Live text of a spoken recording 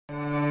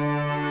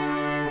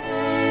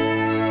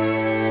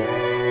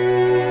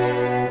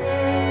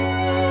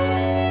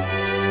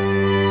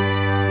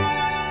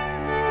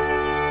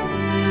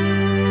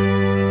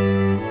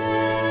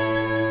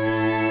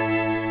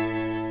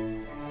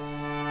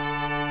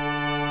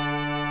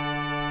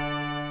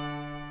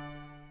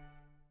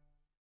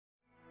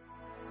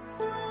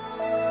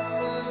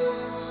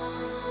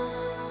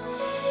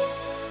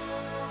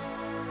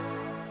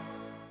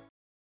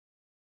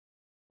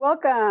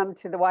Welcome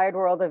to the wide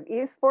world of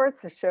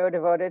esports, a show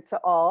devoted to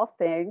all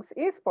things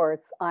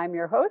esports. I'm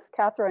your host,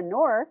 Katharine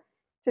Nohr.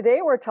 Today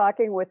we're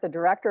talking with the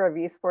director of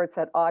esports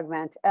at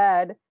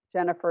AugmentEd,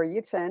 Jennifer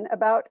Uchin,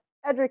 about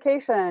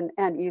education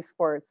and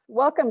esports.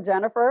 Welcome,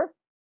 Jennifer.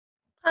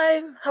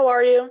 Hi, how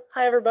are you?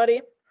 Hi,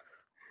 everybody.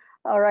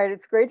 All right,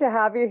 it's great to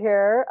have you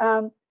here.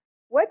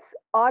 What's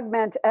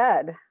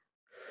AugmentEd?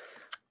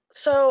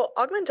 So,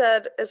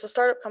 AugmentEd is a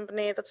startup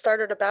company that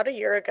started about a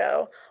year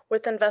ago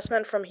with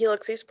investment from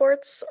Helix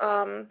Esports.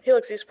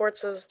 Helix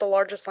Esports is the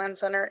largest LAN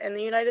center in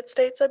the United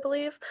States, I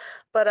believe.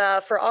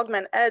 But for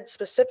AugmentEd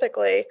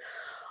specifically,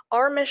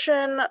 our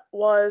mission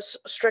was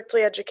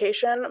strictly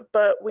education,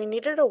 but we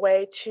needed a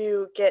way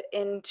to get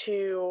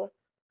into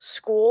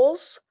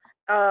schools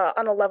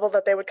on a level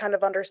that they would kind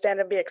of understand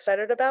and be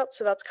excited about.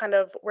 So that's kind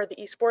of where the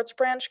esports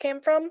branch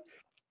came from.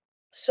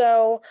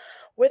 So,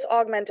 with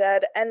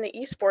AugmentEd and the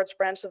esports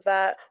branch of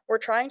that, we're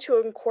trying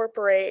to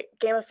incorporate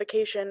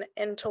gamification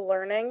into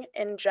learning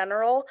in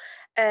general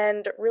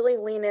and really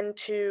lean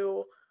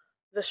into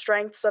the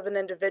strengths of an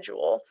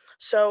individual.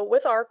 So,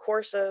 with our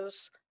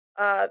courses,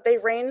 they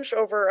range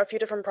over a few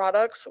different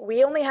products.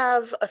 We only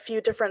have a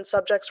few different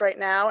subjects right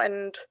now,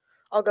 and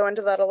I'll go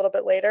into that a little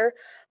bit later.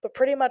 But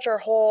pretty much our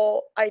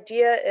whole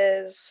idea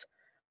is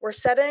we're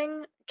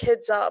setting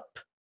kids up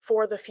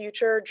for the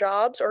future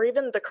jobs or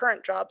even the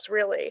current jobs,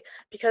 really,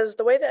 because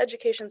the way the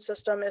education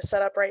system is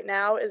set up right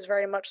now is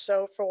very much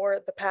so for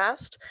the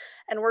past.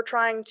 And we're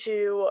trying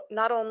to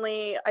not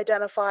only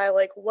identify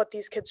like what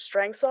these kids'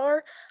 strengths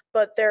are,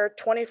 but their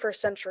 21st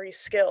century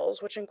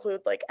skills, which include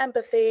like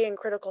empathy and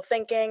critical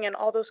thinking and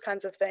all those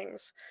kinds of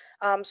things.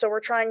 So we're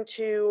trying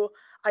to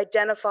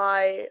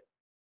identify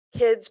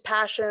kids'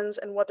 passions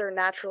and what they're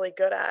naturally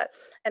good at.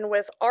 And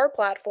with our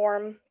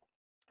platform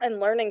and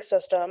learning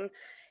system,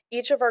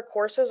 each of our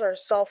courses are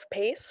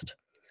self-paced.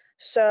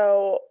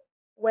 So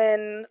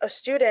when a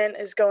student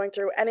is going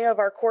through any of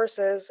our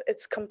courses,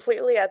 it's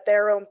completely at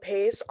their own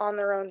pace on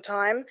their own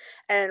time.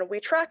 And we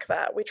track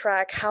that. We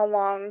track how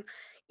long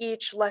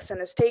each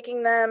lesson is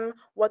taking them,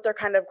 what they're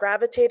kind of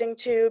gravitating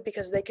to,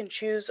 because they can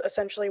choose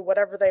essentially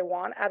whatever they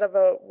want out of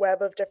a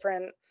web of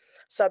different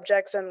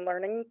subjects and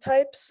learning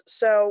types.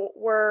 So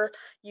we're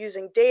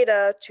using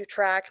data to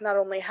track not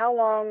only how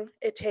long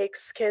it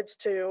takes kids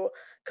to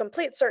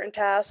complete certain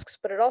tasks,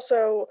 but it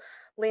also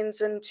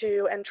leans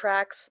into and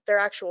tracks their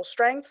actual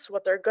strengths,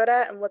 what they're good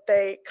at, and what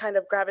they kind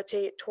of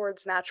gravitate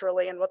towards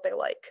naturally and what they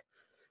like.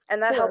 And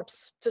that Sure.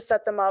 helps to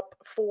set them up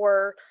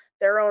for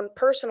their own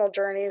personal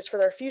journeys for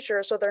their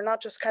future. So they're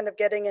not just kind of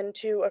getting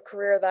into a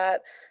career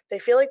that they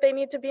feel like they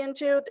need to be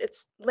into.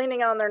 It's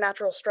leaning on their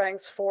natural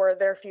strengths for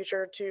their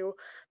future to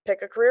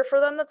pick a career for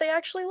them that they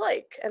actually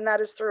like. And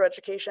that is through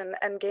education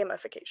and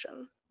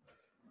gamification.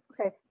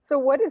 Okay, so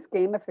what is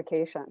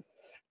gamification?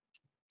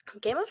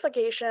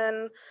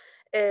 Gamification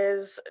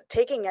is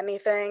taking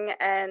anything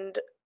and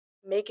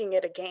making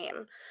it a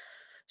game.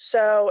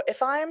 So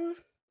if I'm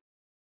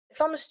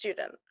a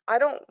student, I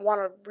don't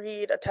want to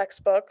read a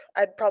textbook.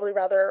 I'd probably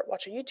rather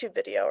watch a YouTube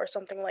video or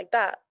something like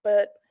that.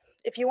 But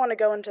if you want to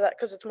go into that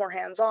because it's more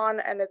hands-on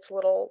and it's a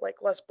little like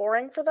less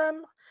boring for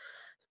them,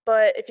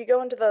 but if you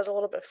go into that a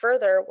little bit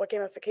further, what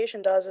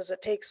gamification does is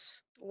it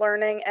takes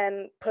learning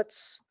and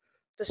puts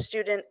the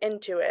student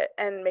into it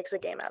and makes a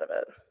game out of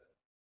it.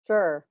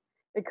 Sure.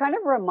 It kind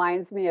of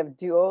reminds me of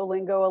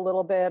Duolingo a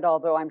little bit,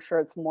 although I'm sure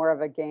it's more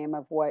of a game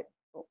of what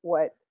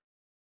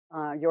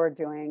you're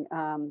doing.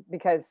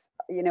 Because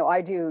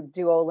I do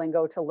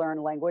Duolingo to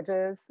learn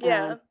languages, and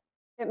Yeah.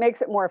 it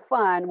makes it more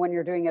fun when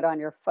you're doing it on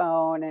your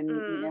phone and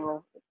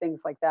Mm.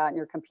 things like that, and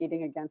you're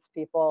competing against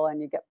people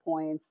and you get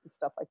points and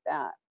stuff like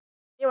that.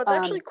 What's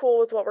actually Um, cool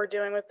with what we're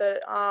doing with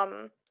it,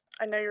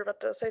 I know you're about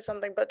to say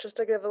something, but just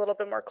to give a little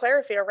bit more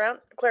clarity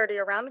around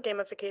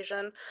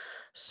gamification.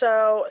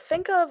 So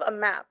think of a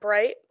map,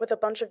 right, with a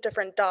bunch of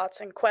different dots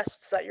and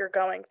quests that you're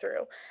going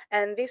through.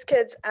 And these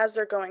kids, as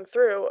they're going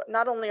through,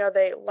 not only are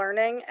they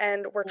learning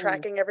and we're mm,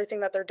 tracking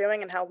everything that they're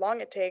doing and how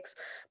long it takes,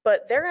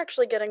 but they're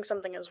actually getting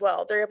something as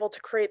well. They're able to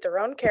create their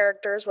own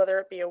characters, whether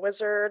it be a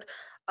wizard,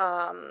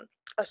 um,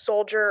 a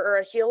soldier, or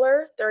a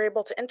healer. They're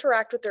able to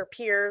interact with their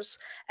peers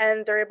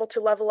and they're able to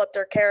level up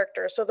their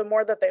character. So the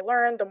more that they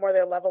learn, the more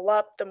they level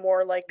up, the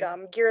more like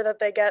gear that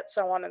they get,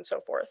 so on and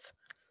so forth.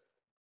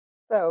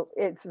 so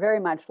it's very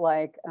much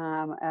like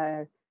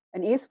an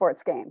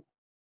esports game.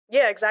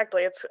 Yeah,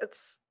 exactly.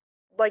 It's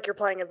like you're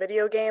playing a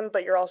video game,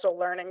 but you're also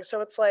learning.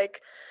 So it's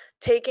like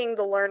taking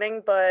the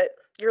learning, but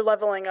you're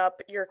leveling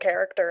up your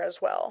character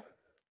as well.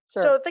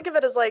 Sure, So think of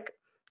it as like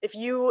if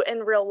you in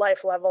real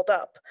life leveled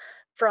up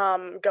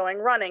from going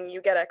running,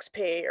 you get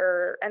XP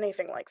or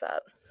anything like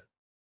that.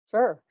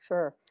 sure,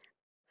 sure.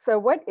 So,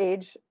 what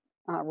age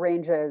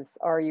ranges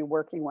are you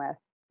working with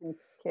in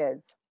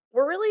kids?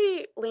 We're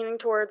really leaning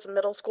towards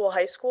middle school,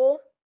 high school.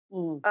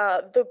 Mm,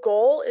 The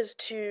goal is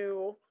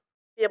to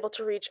be able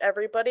to reach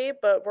everybody,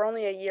 but we're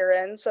only a year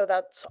in, so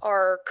that's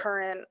our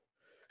current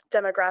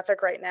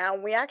demographic right now.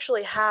 We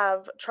actually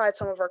have tried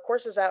some of our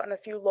courses out in a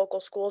few local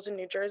schools in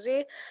New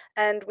Jersey,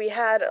 and we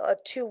had a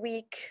 2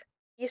 week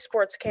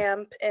esports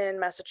camp in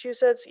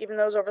Massachusetts. Even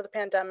though it was over the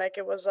pandemic,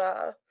 it was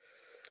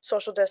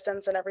social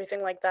distance and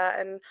everything like that.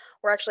 And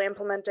we're actually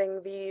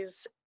implementing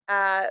these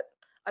at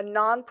a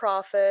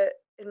nonprofit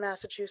in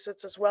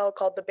Massachusetts as well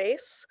called The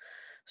Base.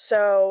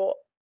 So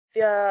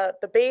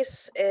the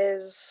Base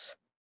is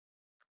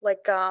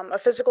like a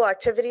physical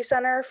activity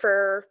center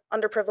for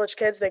underprivileged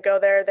kids. They go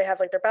there, they have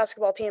like their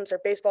basketball teams, their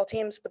baseball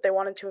teams, but they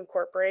wanted to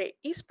incorporate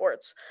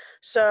esports.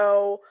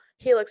 So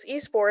Helix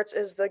Esports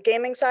is the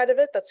gaming side of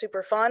it. That's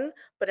super fun.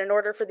 But in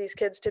order for these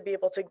kids to be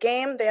able to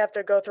game, they have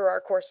to go through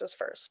our courses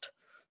first.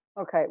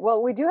 Okay,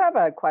 well, we do have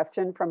a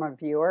question from a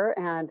viewer,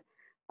 and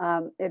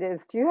it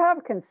is, do you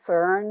have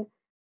concern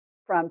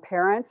from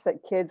parents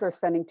that kids are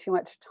spending too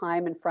much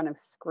time in front of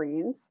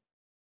screens?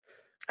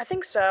 I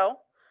think so.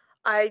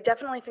 I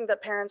definitely think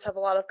that parents have a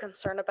lot of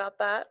concern about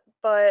that.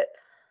 But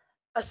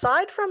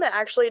aside from it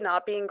actually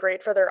not being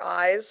great for their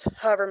eyes,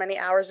 however many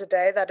hours a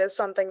day, that is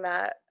something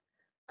that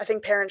I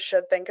think parents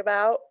should think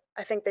about.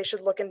 I think they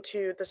should look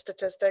into the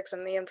statistics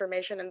and the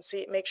information and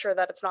make sure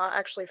that it's not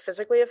actually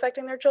physically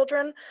affecting their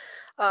children.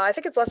 I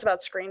think it's less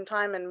about screen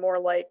time and more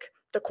like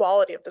the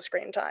quality of the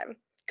screen time, Mm.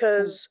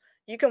 because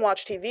you can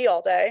watch TV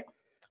all day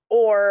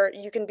or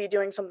you can be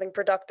doing something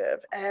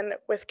productive. And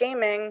with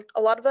gaming,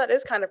 a lot of that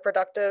is kind of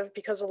productive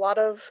because a lot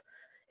of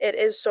it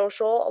is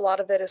social, a lot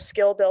of it is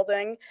skill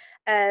building.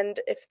 And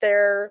if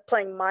they're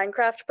playing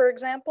Minecraft, for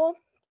example,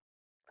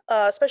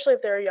 especially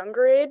if they're a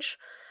younger age,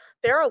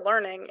 they are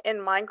learning in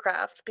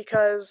Minecraft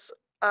because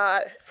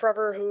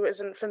forever who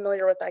isn't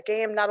familiar with that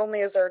game, not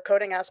only is there a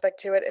coding aspect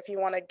to it if you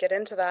want to get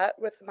into that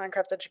with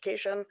Minecraft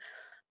education,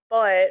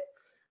 but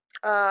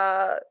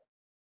uh,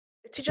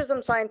 it teaches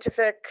them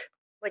scientific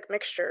like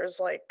mixtures,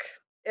 like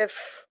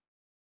if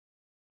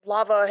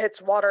lava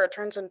hits water, it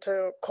turns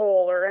into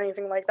coal or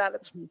anything like that.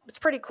 Mhm. It's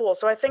pretty cool.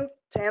 So I think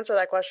to answer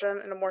that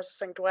question in a more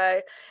succinct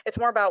way, it's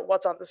more about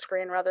what's on the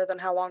screen rather than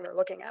how long they're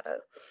looking at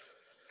it.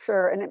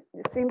 Sure, and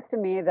it seems to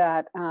me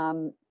that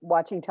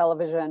watching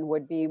television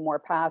would be more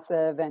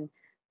passive, and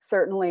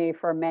certainly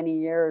for many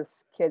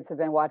years, kids have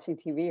been watching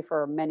TV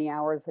for many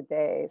hours a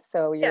day.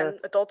 So Yeah, you're, and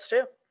adults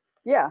too.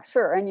 yeah,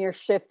 sure, and you're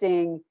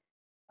shifting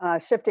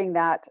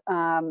that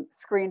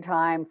screen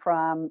time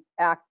from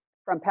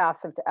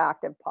passive to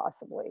active,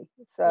 possibly.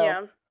 So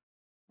Yeah.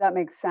 that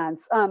makes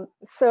sense.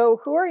 So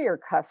who are your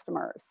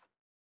customers?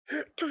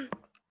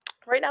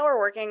 Right now we're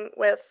working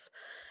with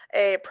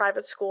a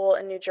private school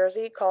in New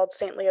Jersey called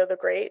St. Leo the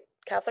Great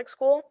Catholic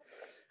School.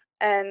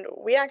 And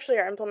we actually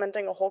are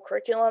implementing a whole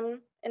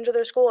curriculum into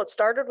their school. It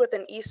started with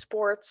an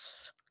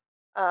esports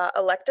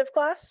elective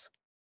class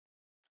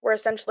where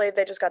essentially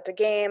they just got to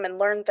game and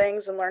learn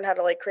things and learn how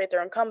to like create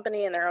their own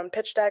company and their own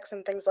pitch decks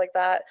and things like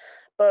that.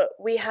 But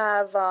we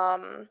have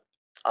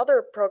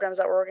other programs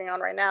that we're working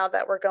on right now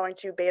that we're going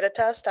to beta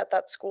test at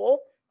that school.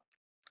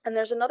 And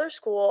there's another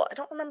school, I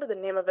don't remember the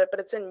name of it,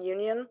 but it's in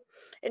Union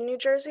in New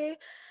Jersey.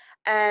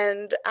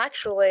 And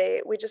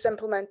actually, we just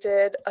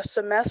implemented a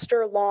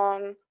semester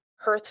long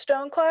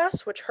Hearthstone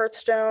class, which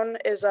Hearthstone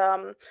is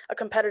a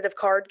competitive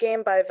card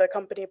game by the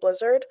company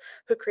Blizzard,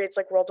 who creates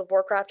like World of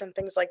Warcraft and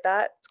things like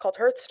that. It's called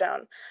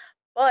Hearthstone.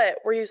 But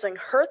we're using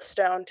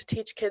Hearthstone to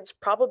teach kids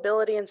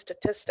probability and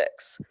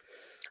statistics.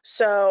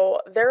 So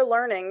they're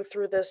learning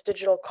through this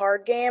digital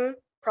card game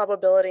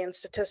probability and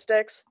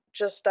statistics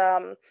just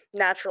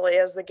naturally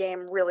as the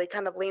game really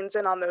kind of leans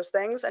in on those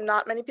things. And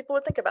not many people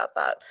would think about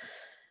that.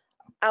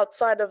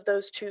 Outside of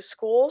those two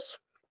schools,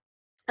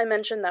 I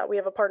mentioned that we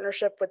have a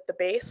partnership with the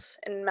Base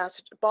in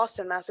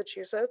Boston,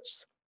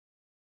 Massachusetts,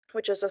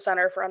 which is a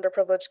center for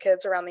underprivileged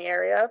kids around the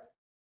area.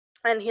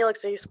 And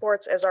Helix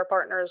Esports is our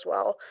partner as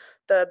well,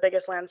 the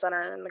biggest LAN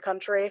center in the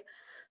country.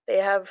 They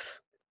have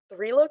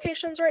 3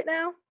 locations right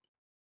now,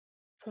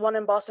 one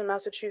in Boston,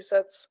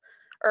 Massachusetts,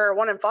 or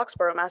one in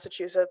Foxborough,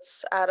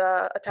 Massachusetts, at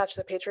attached to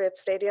the Patriots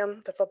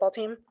Stadium, the football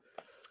team.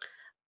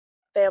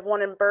 They have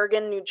one in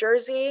Bergen, New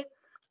Jersey,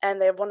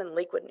 and they have one in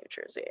Lakewood, New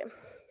Jersey.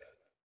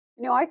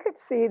 I could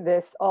see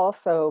this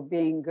also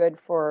being good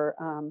for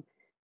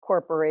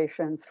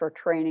corporations for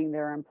training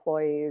their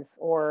employees,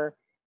 or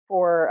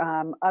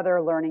for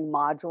other learning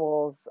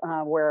modules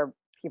where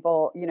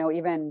people,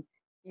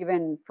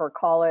 even for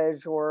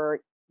college or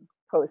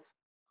post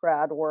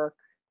grad work.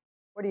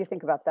 What do you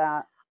think about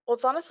that? Well,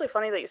 it's honestly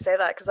funny that you say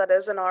that because that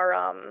is in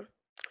our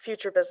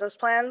future business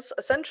plans.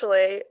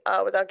 Essentially,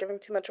 without giving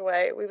too much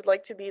away, we would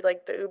like to be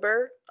like the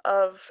Uber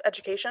of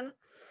education.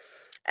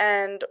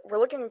 And we're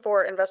looking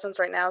for investments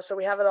right now. So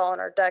we have it all in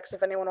our decks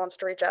if anyone wants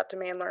to reach out to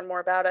me and learn more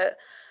about it.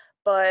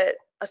 But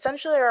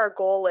essentially, our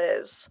goal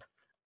is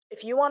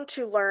if you want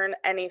to learn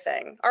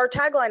anything, our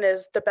tagline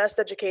is the best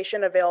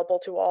education available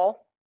to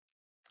all.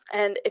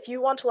 And if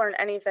you want to learn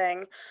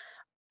anything,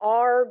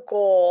 our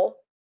goal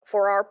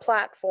for our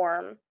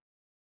platform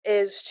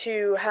is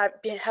to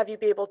have you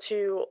be able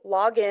to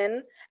log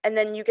in, and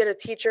then you get a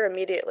teacher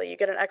immediately. You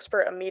get an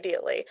expert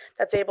immediately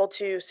that's able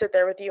to sit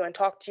there with you and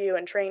talk to you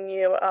and train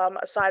you,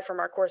 aside from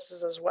our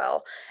courses as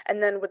well.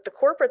 And then with the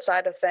corporate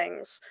side of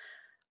things,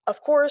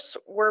 of course,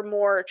 we're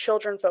more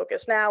children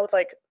focused now with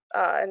like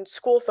and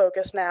school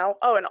focused now.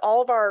 Oh, and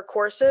all of our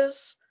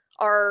courses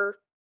are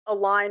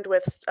aligned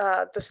with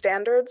the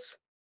standards,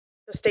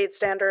 the state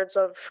standards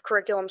of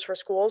curriculums for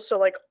schools. So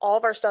like all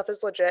of our stuff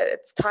is legit.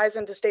 It ties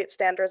into state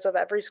standards of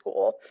every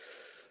school.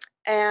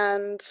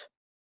 And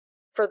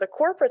for the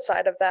corporate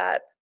side of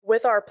that,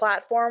 with our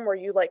platform where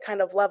you like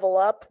kind of level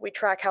up, we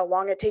track how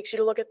long it takes you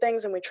to look at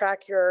things and we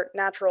track your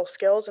natural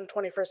skills and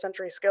 21st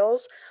century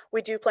skills.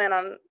 We do plan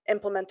on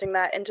implementing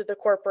that into the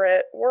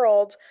corporate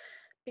world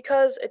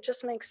because it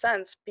just makes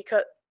sense.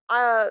 Because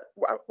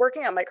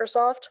working at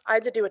Microsoft, I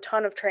had to do a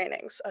ton of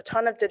trainings, a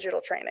ton of digital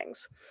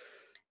trainings,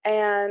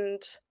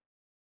 and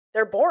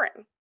they're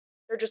boring.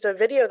 They're just a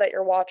video that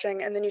you're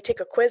watching and then you take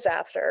a quiz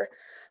after.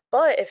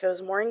 But if it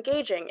was more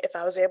engaging, if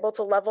I was able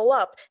to level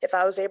up, if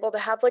I was able to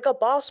have like a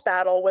boss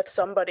battle with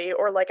somebody,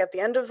 or like at the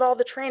end of all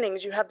the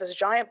trainings, you have this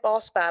giant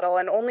boss battle,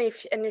 and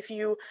if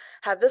you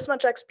have this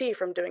much XP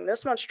from doing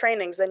this much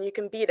trainings, then you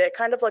can beat it,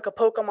 kind of like a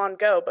Pokemon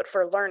Go, but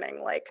for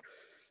learning. Like,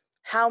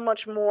 how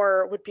much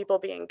more would people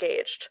be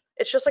engaged?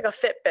 It's just like a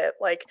Fitbit.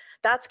 Like,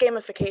 that's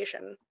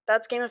gamification.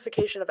 That's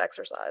gamification of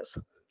exercise.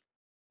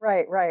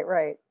 Right, right,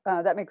 right.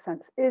 That makes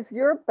sense. Is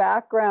your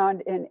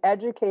background in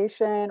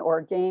education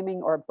or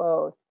gaming or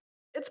both?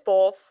 It's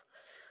both.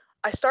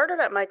 I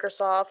started at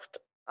Microsoft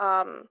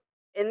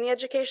in the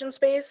education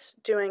space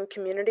doing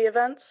community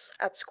events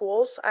at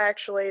schools. I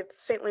actually,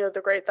 St. Leo the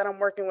Great that I'm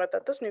working with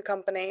at this new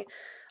company,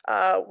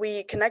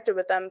 we connected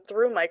with them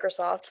through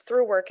Microsoft,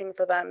 through working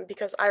for them,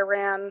 because I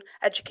ran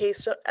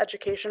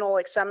educational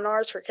like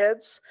seminars for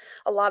kids.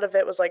 A lot of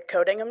it was like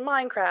coding in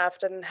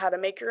Minecraft and how to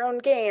make your own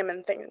game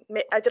and things.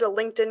 I did a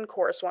LinkedIn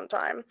course one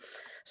time.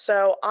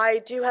 So I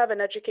do have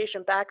an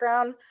education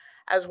background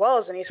as well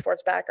as an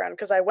esports background,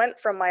 because I went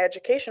from my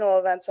educational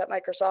events at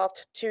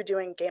Microsoft to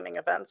doing gaming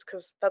events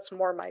because that's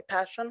more my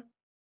passion.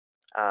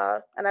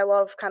 And I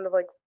love kind of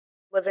like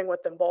living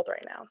with them both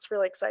right now. It's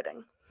really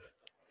exciting.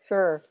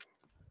 Sure.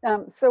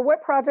 So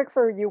what projects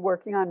are you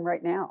working on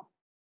right now?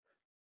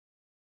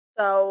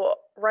 So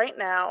right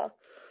now,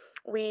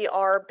 we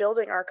are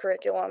building our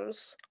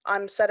curriculums.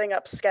 I'm setting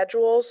up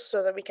schedules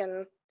so that we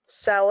can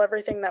sell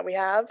everything that we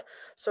have.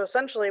 So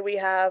essentially, we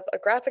have a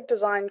graphic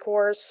design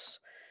course,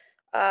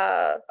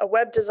 a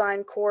web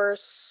design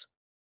course,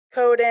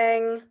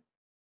 coding,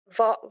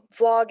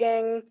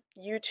 vlogging,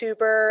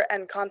 YouTuber,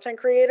 and content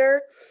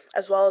creator,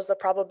 as well as the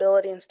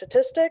probability and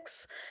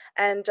statistics.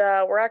 And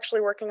we're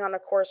actually working on a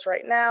course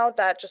right now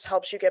that just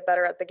helps you get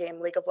better at the game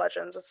League of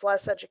Legends. It's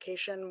less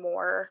education,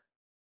 more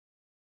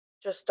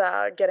just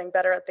getting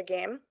better at the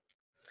game.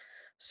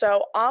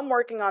 So I'm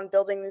working on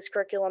building these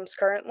curriculums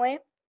currently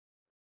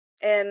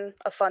in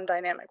a fun,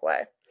 dynamic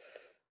way.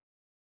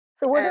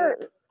 So go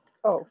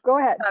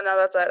ahead. No,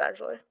 that's it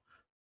actually.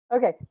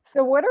 Okay,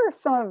 so what are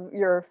some of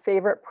your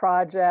favorite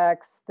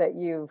projects that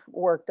you've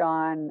worked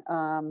on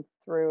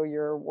through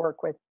your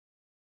work with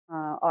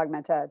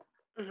AugmentEd?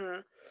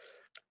 Mm-hmm.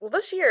 Well,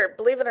 this year,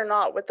 believe it or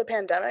not, with the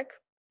pandemic,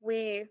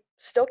 we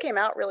still came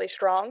out really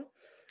strong,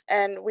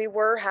 and we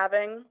were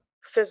having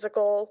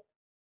physical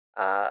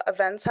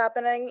events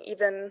happening,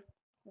 even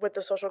with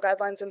the social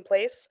guidelines in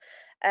place.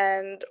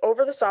 And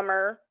over the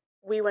summer,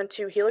 we went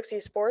to Helix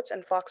Esports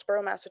in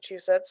Foxborough,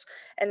 Massachusetts,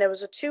 and it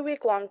was a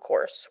 2-week long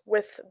course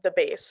with the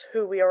base,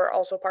 who we are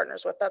also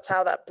partners with. That's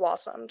how that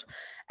blossomed.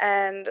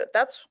 And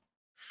that's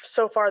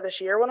so far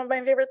this year one of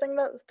my favorite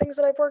things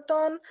that I've worked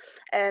on.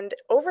 And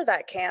over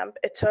that camp,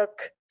 it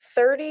took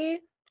 30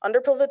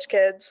 underprivileged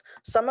kids.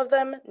 Some of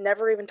them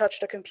never even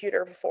touched a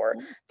computer before.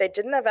 They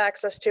didn't have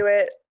access to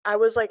it. I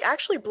was like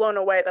actually blown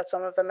away that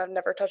some of them have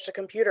never touched a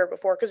computer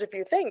before, because if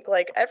you think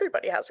like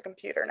everybody has a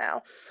computer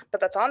now, but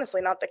that's honestly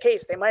not the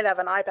case. They might have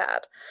an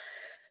iPad.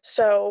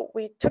 So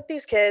we took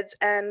these kids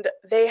and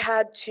they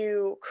had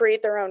to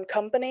create their own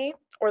company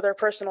or their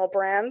personal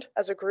brand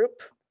as a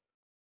group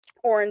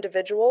or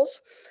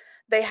individuals.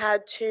 They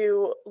had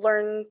to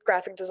learn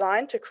graphic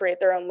design to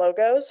create their own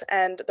logos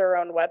and their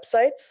own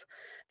websites.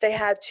 They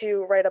had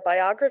to write a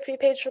biography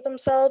page for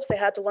themselves. They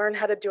had to learn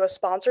how to do a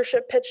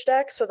sponsorship pitch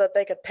deck so that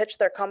they could pitch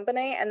their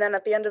company. And then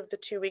at the end of the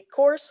 2-week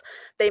course,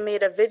 they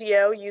made a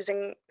video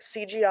using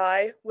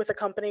CGI with a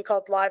company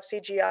called Live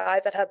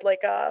CGI that had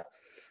like a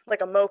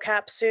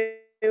mocap suit,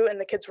 and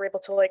the kids were able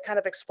to like kind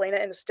of explain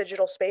it in this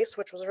digital space,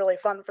 which was really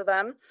fun for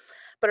them.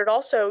 But it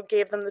also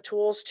gave them the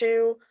tools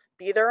to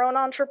be their own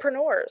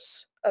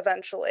entrepreneurs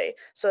eventually,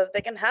 so that they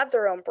can have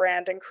their own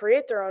brand and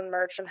create their own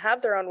merch and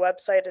have their own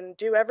website and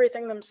do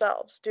everything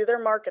themselves, do their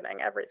marketing,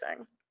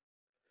 everything.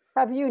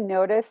 Have you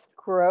noticed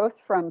growth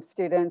from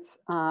students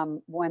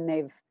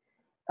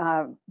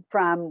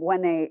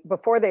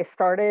before they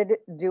started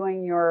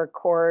doing your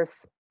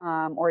course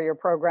or your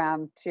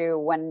program to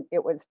when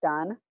it was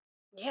done?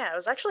 Yeah, it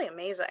was actually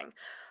amazing.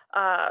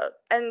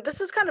 And this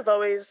is kind of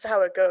always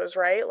how it goes,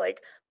 right? Like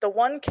the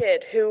one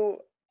kid who,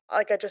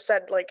 like I just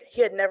said, like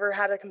he had never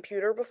had a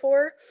computer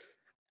before.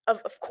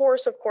 Of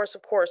course,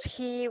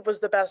 he was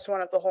the best one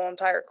of the whole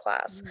entire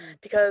class,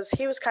 because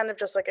he was kind of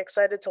just like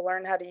excited to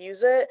learn how to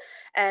use it,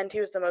 and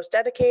he was the most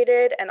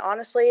dedicated. And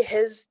honestly,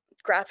 his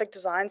graphic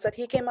designs that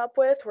he came up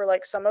with were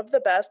like some of the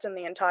best in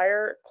the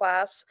entire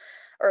class,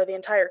 or the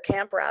entire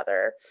camp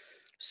rather.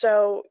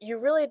 So you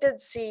really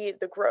did see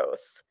the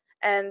growth.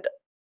 And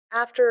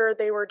after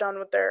they were done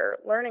with their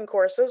learning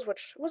courses,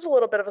 which was a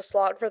little bit of a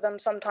slog for them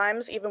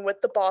sometimes, even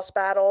with the boss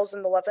battles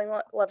and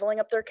the leveling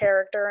up their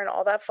character and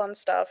all that fun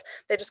stuff,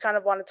 they just kind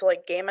of wanted to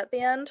like game at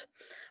the end.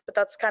 But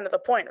that's kind of the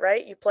point,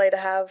 right?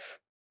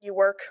 You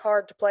work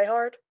hard to play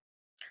hard.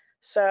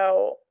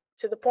 So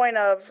to the point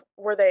of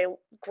were they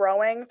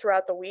growing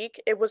throughout the week,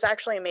 it was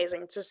actually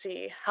amazing to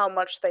see how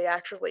much they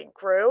actually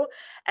grew.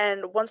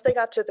 And once they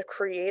got to the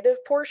creative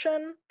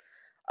portion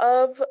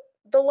of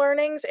the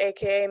learnings,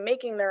 aka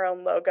making their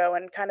own logo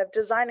and kind of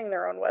designing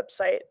their own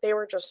website, they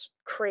were just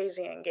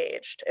crazy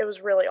engaged. It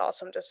was really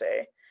awesome to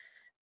see.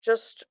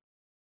 Just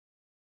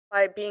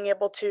by being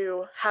able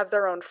to have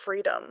their own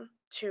freedom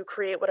to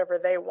create whatever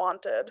they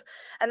wanted.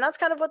 And that's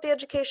kind of what the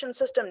education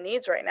system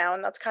needs right now.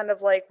 And that's kind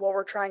of like what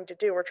we're trying to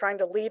do. We're trying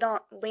to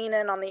lean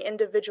in on the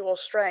individual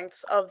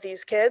strengths of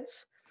these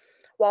kids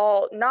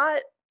while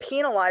not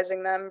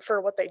penalizing them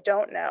for what they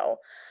don't know,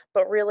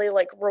 but really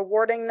like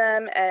rewarding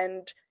them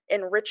and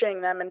enriching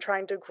them and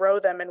trying to grow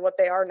them in what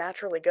they are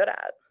naturally good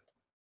at.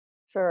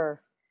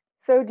 Sure.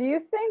 So how do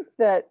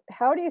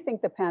you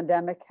think the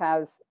pandemic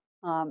has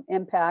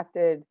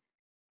impacted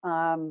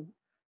um,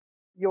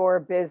 your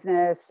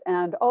business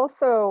and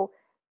also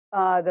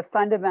the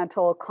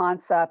fundamental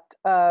concept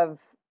of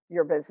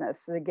your business,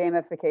 the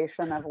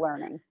gamification of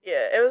learning?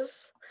 Yeah, it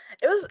was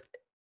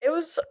it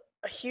was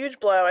a huge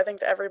blow, I think,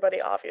 to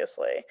everybody,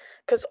 obviously,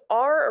 because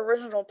our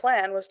original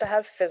plan was to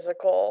have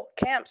physical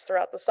camps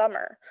throughout the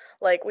summer.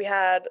 Like we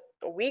had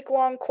a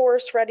week-long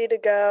course ready to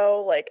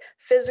go, like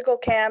physical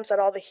camps at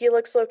all the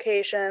Helix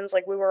locations.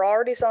 Like we were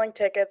already selling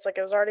tickets, like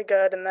it was already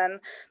good. And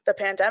then the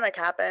pandemic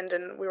happened,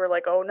 and we were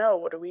like, oh no,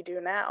 what do we do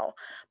now?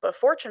 But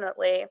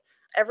fortunately,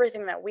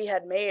 everything that we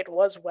had made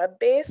was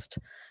web-based.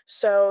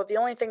 So the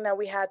only thing that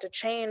we had to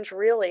change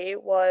really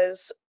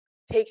was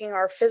taking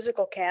our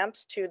physical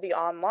camps to the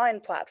online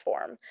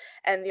platform.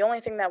 And the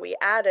only thing that we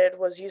added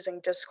was using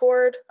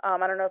Discord. I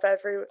don't know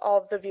if all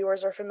of the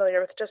viewers are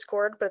familiar with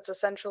Discord, but it's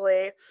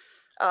essentially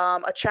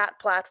a chat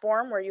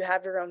platform where you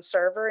have your own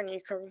server and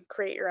you can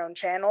create your own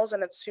channels,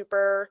 and it's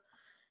super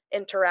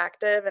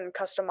interactive and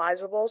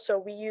customizable. So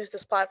we use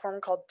this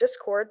platform called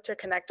Discord to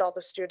connect all the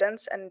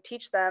students and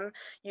teach them,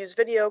 use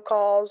video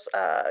calls,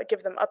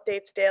 give them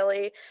updates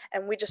daily.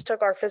 And we just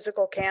took our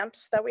physical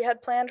camps that we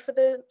had planned for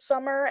the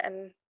summer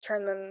and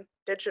turned them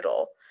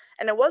digital.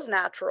 And it was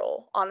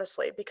natural,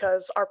 honestly,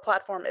 because our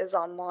platform is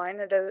online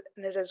and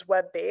it is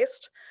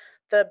web-based.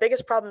 The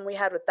biggest problem we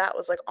had with that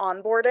was like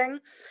onboarding,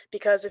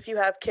 because if you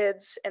have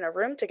kids in a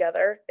room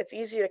together, it's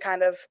easy to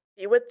kind of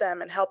be with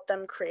them and help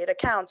them create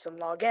accounts and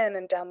log in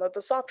and download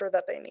the software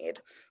that they need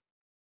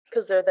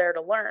because they're there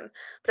to learn.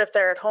 But if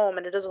they're at home,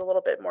 and it is a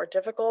little bit more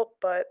difficult,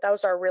 but that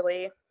was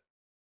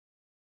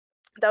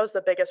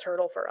the biggest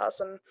hurdle for us,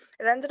 and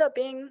it ended up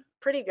being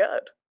pretty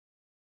good.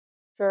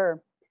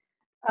 Sure.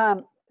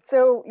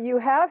 So you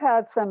have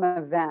had some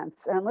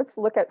events, and let's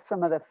look at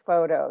some of the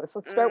photos.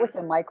 Let's start with the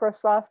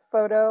Microsoft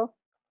photo.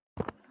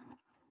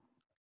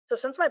 So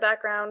since my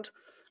background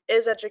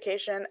is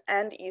education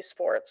and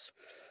esports,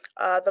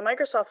 the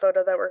Microsoft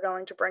photo that we're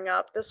going to bring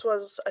up, this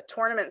was a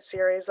tournament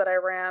series that I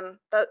ran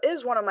that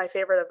is one of my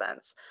favorite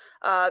events.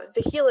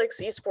 The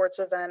Helix Esports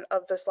event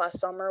of this last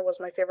summer was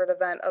my favorite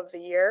event of the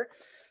year,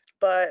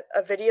 but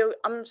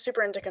I'm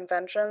super into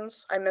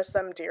conventions. I miss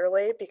them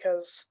dearly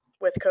because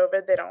with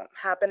COVID, they don't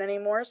happen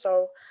anymore,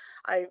 so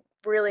I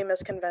really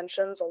miss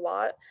conventions a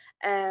lot.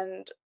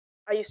 And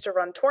I used to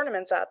run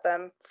tournaments at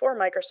them for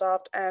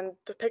Microsoft, and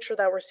the picture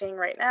that we're seeing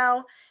right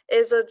now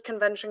is a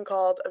convention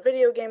called a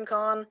Video Game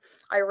Con.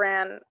 I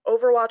ran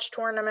Overwatch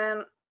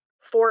tournament,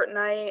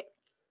 Fortnite,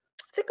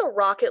 I think a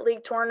Rocket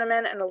League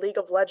tournament, and a League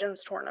of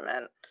Legends tournament.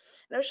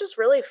 And it was just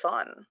really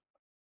fun.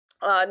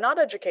 Not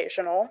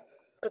educational,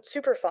 but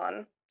super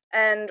fun.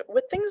 And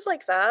with things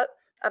like that,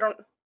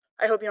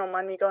 I hope you don't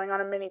mind me going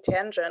on a mini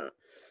tangent,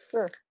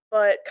 Sure.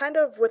 but kind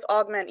of with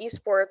Augment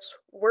Esports,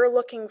 we're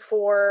looking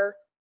for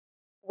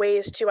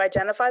ways to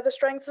identify the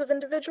strengths of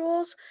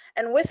individuals.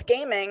 And with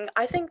gaming,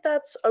 I think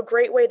that's a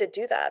great way to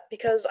do that,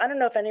 because I don't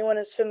know if anyone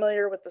is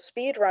familiar with the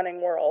speed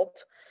running world.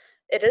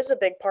 It is a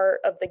big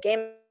part of the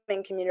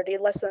gaming community,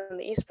 less than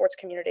the esports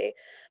community.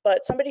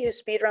 But somebody who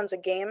speed runs a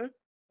game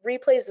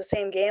replays the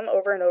same game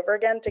over and over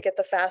again to get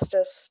the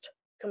fastest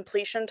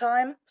completion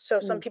time. So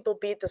some people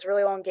beat this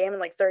really long game in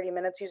like 30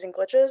 minutes using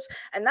glitches,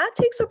 and that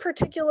takes a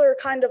particular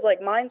kind of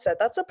like mindset.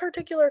 That's a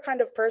particular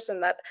kind of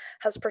person that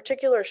has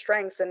particular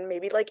strengths in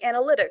maybe like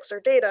analytics or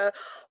data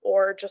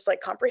or just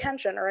like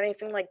comprehension or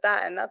anything like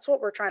that, and that's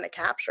what we're trying to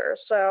capture.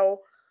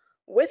 So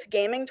with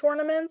gaming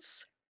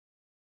tournaments,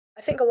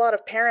 I think a lot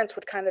of parents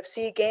would kind of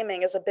see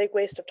gaming as a big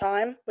waste of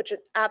time, which it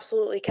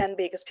absolutely can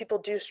be, because people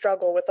do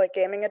struggle with like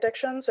gaming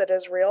addictions. It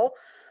is real.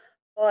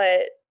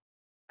 But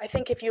I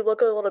think if you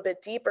look a little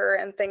bit deeper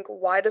and think,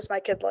 why does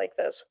my kid like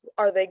this?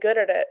 Are they good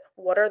at it?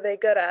 What are they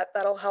good at?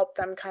 That'll help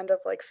them kind of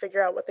like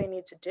figure out what they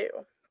need to do.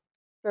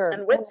 Sure.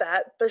 And with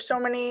that, there's so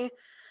many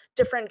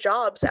different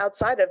jobs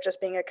outside of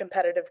just being a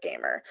competitive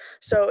gamer.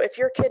 So if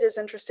your kid is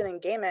interested in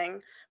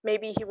gaming,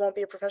 maybe he won't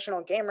be a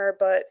professional gamer,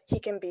 but he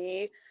can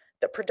be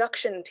the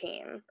production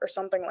team or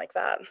something like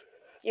that.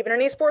 Even an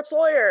esports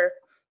lawyer.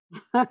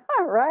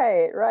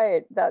 Right,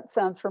 right. That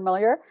sounds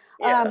familiar.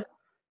 Yeah.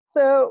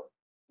 So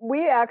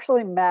we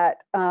actually met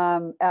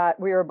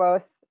we were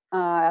both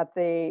at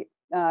the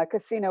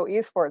Casino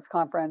Esports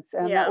conference,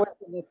 and that Yeah. was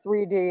in the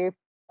 3D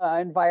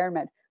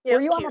environment. Yeah, it Were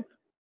was you on a cute.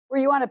 Were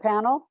you on a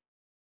panel?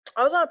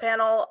 I was on a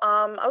panel.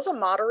 I was a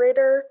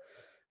moderator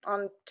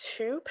on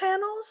 2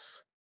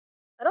 panels.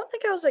 I don't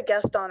think I was a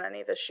guest on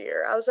any this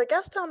year. I was a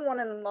guest on one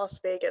in Las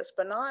Vegas,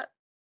 but not,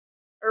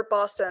 or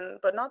Boston,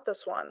 but not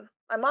this one.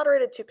 I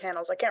moderated 2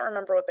 panels. I can't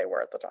remember what they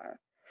were at the time.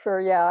 Sure.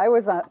 Yeah, I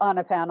was on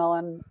a panel,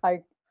 and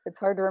I it's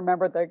hard to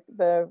remember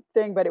the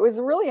thing, but it was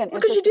really an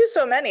Because you interesting. do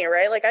so many,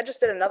 right? Like I just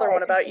did another Right.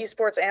 one about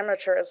esports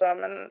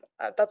amateurism, and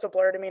that's a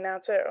blur to me now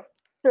too.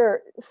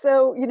 Sure.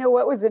 So,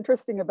 what was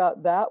interesting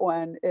about that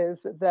one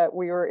is that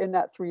we were in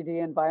that 3D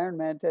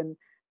environment and,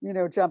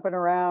 jumping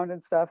around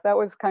and stuff. That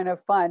was kind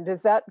of fun.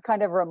 Does that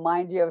kind of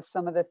remind you of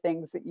some of the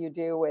things that you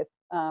do with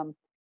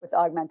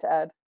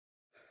AugmentEd?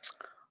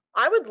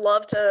 I would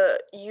love to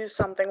use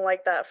something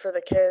like that for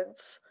the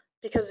kids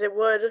because it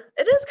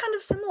is kind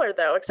of similar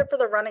though, except for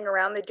the running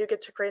around, they do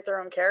get to create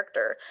their own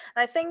character.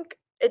 And I think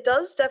it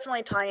does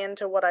definitely tie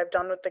into what I've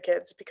done with the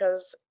kids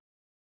because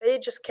they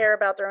just care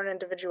about their own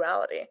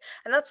individuality.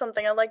 And that's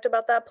something I liked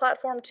about that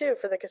platform too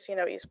for the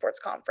Casino Esports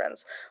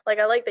Conference. Like,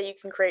 I like that you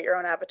can create your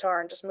own avatar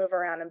and just move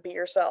around and be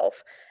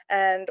yourself.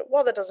 And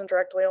while that doesn't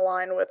directly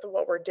align with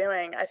what we're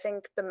doing, I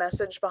think the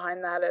message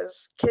behind that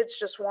is kids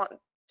just want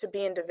to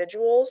be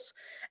individuals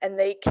and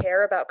they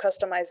care about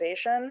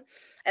customization.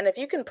 And if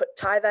you can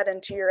tie that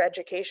into your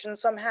education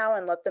somehow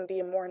and let them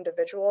be more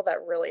individual,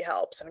 that really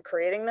helps. And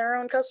creating their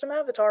own custom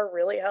avatar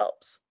really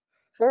helps.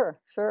 Sure,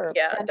 sure.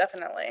 Yeah, And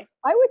definitely.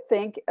 I would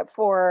think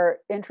for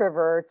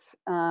introverts,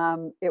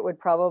 it would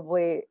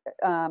probably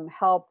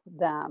help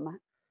them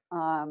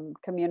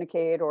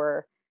communicate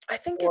I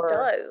think it or,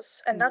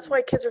 does. And that's Mhm.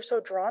 why kids are so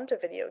drawn to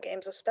video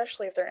games,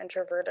 especially if they're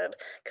introverted,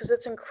 because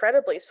it's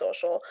incredibly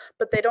social,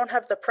 but they don't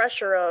have the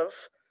pressure of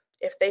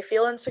if they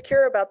feel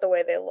insecure about the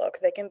way they look,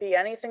 they can be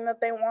anything that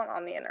they want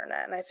on the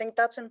internet. And I think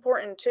that's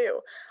important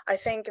too. I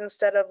think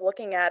instead of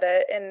looking at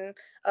it in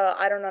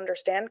I don't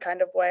understand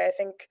kind of way, I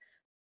think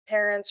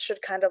parents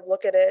should kind of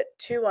look at it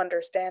to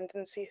understand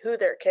and see who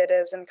their kid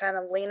is and kind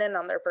of lean in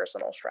on their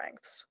personal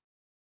strengths.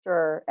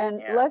 Sure.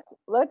 And Yeah.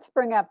 let's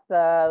bring up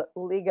the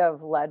League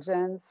of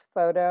Legends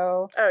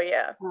photo. Oh,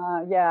 yeah.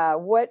 Yeah,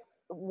 what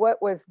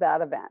was that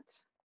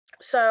event?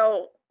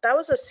 So that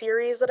was a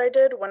series that I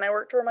did when I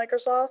worked for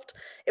Microsoft.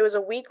 It was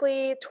a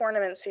weekly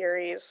tournament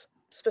series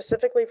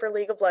specifically for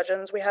League of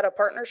Legends. We had a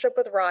partnership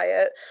with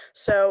Riot.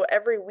 So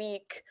every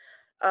week,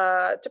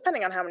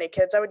 depending on how many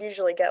kids, I would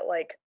usually get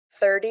like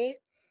 30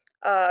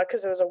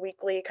 because it was a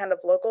weekly kind of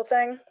local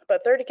thing.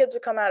 But 30 kids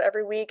would come out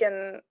every week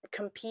and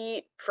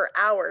compete for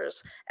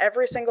hours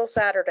every single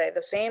Saturday,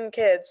 the same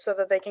kids, so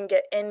that they can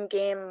get in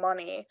game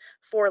money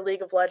for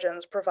League of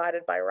Legends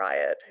provided by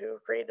Riot, who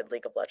created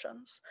League of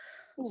Legends.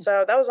 Hmm.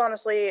 So that was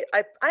honestly,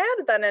 I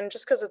added that in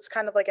just because it's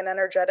kind of like an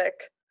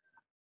energetic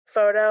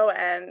photo.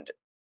 And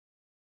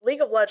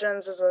League of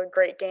Legends is a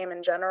great game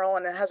in general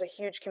and it has a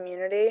huge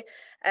community.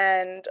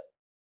 And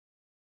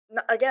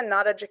again,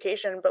 not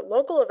education, but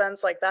local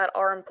events like that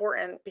are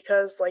important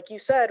because, like you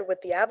said, with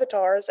the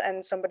avatars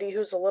and somebody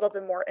who's a little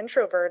bit more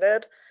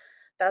introverted,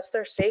 that's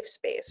their safe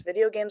space.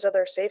 Video games are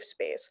their safe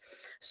space.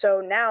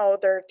 So now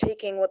they're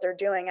taking what they're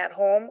doing at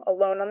home,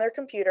 alone on their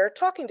computer,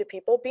 talking to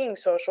people, being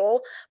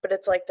social, but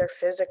it's like they're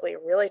physically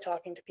really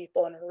talking to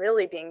people and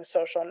really being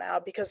social now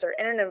because they're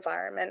in an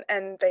environment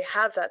and they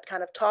have that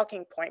kind of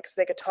talking point because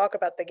they could talk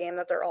about the game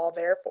that they're all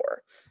there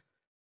for.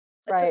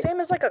 It's the Right. same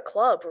as like a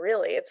club,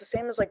 really. It's the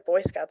same as like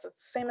Boy Scouts. It's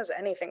the same as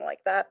anything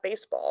like that,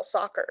 baseball,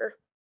 soccer.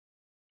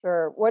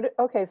 Sure.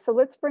 Okay, so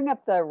let's bring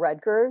up the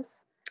Rutgers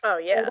Oh,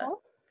 yeah.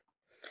 photo.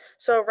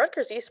 So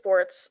Rutgers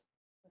Esports,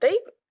 they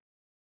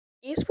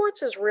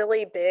esports is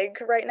really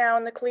big right now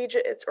in the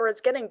collegiate,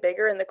 it's getting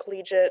bigger in the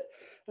collegiate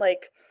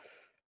like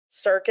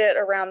circuit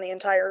around the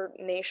entire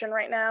nation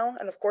right now,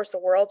 and of course the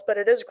world, but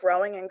it is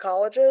growing in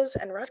colleges,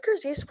 and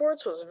Rutgers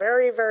Esports was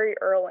very, very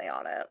early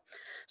on it.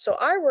 So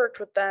I worked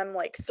with them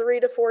like 3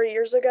 to 4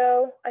 years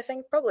ago, I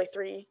think probably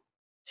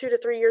 2 to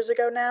 3 years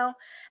ago now,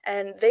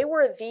 and they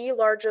were the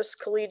largest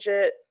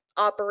collegiate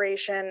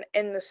operation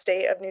in the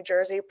state of New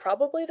Jersey,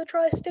 probably the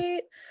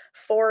tri-state,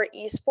 for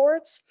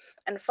esports.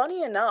 And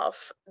funny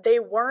enough, they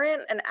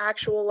weren't an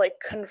actual like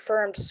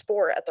confirmed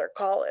sport at their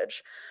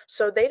college.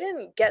 So they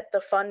didn't get the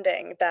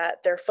funding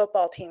that their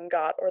football team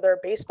got or their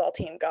baseball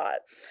team got.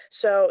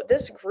 So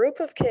this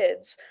group of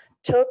kids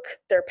took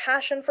their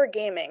passion for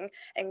gaming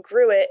and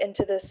grew it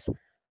into this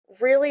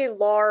really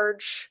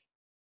large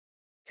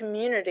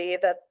community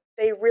that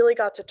they really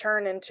got to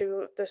turn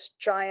into this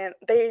giant,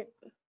 they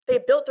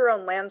built their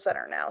own land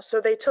center now.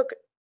 So they took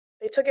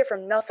They took it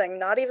from nothing,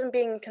 not even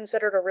being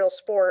considered a real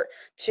sport,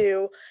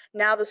 to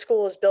now the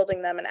school is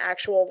building them an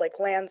actual like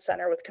LAN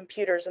center with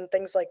computers and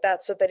things like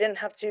that. So they didn't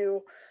have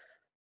to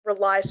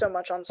rely so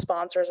much on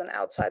sponsors and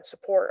outside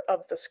support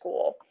of the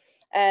school.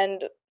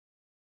 And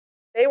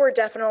they were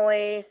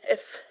definitely,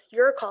 if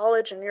you're a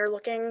college and you're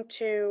looking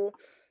to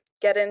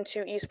get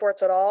into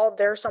esports at all,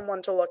 they're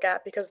someone to look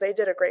at because they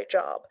did a great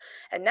job.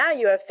 And now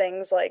you have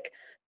things like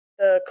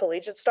the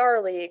Collegiate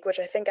Star League, which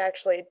I think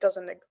actually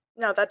doesn't,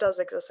 no, that does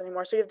exist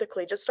anymore. So you have the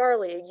Collegiate Star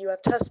League, you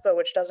have TESPA,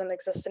 which doesn't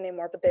exist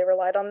anymore, but they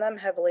relied on them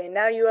heavily. And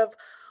now you have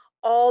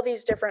all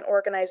these different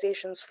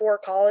organizations for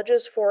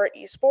colleges for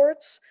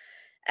esports,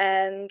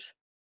 and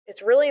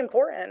it's really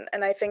important.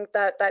 And I think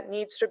that that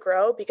needs to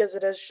grow because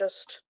it is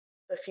just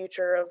the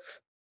future of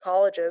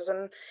colleges,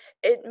 and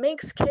it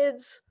makes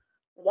kids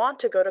want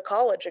to go to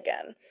college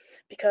again.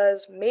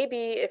 Because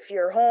maybe if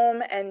you're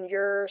home and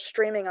you're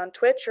streaming on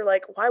Twitch, you're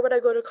like, why would I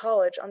go to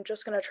college? I'm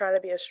just going to try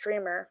to be a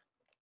streamer.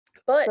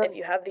 But if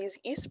you have these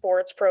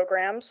esports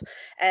programs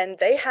and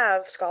they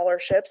have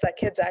scholarships that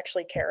kids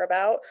actually care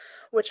about,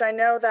 which I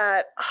know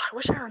that, I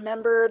wish I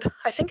remembered,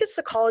 I think it's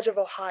the College of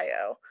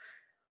Ohio.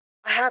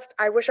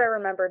 I wish I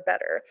remembered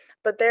better,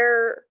 but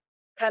they're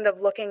kind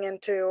of looking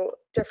into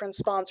different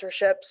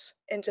sponsorships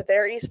into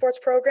their esports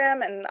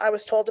program. And I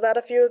was told about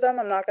a few of them.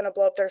 I'm not going to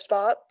blow up their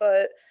spot,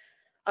 but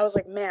I was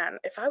like, man,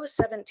 if I was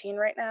 17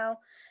 right now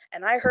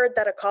and I heard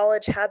that a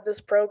college had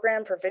this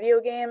program for video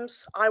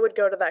games, I would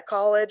go to that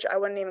college. I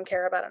wouldn't even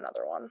care about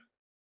another one.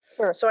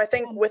 Sure. So I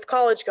think with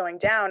college going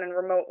down and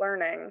remote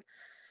learning,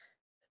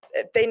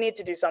 they need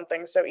to do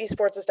something. So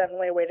esports is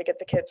definitely a way to get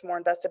the kids more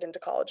invested into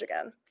college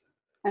again.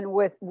 And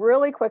with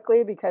really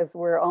quickly, because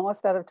we're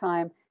almost out of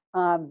time,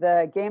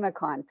 the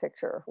Gamicon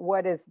picture,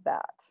 what is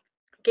that?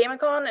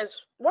 Gamicon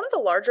is one of the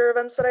larger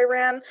events that I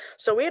ran.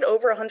 So we had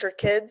over 100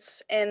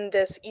 kids in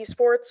this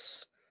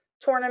esports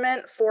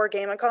tournament for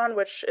Gamicon,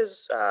 which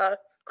is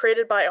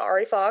created by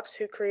Ari Fox,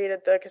 who created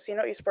the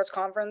Casino Esports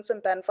Conference,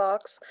 and Ben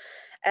Fox.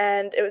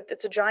 And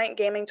it's a giant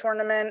gaming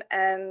tournament,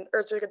 or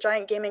it's like a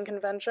giant gaming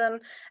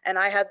convention. And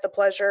I had the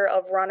pleasure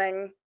of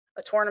running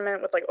a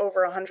tournament with like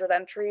over 100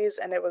 entries,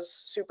 and it was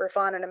super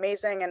fun and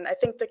amazing. And I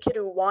think the kid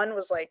who won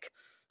was like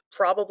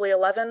probably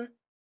 11.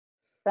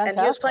 Fantastic.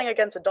 And he was playing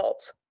against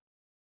adults.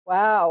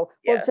 Wow.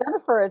 Yeah. Well,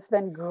 Jennifer, it's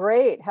been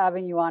great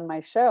having you on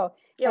my show.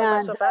 Yeah, we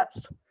went so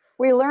fast.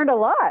 We learned a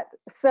lot.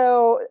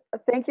 So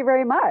thank you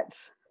very much.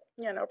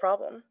 Yeah, no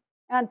problem.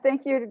 And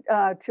thank you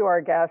to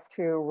our guest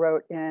who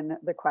wrote in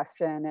the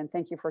question. And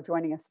thank you for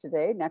joining us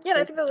today. I think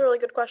that was a really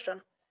good question.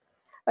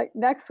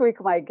 Next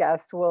week, my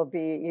guest will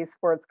be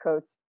esports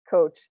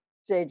coach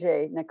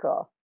JJ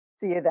Nicole.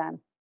 See you then.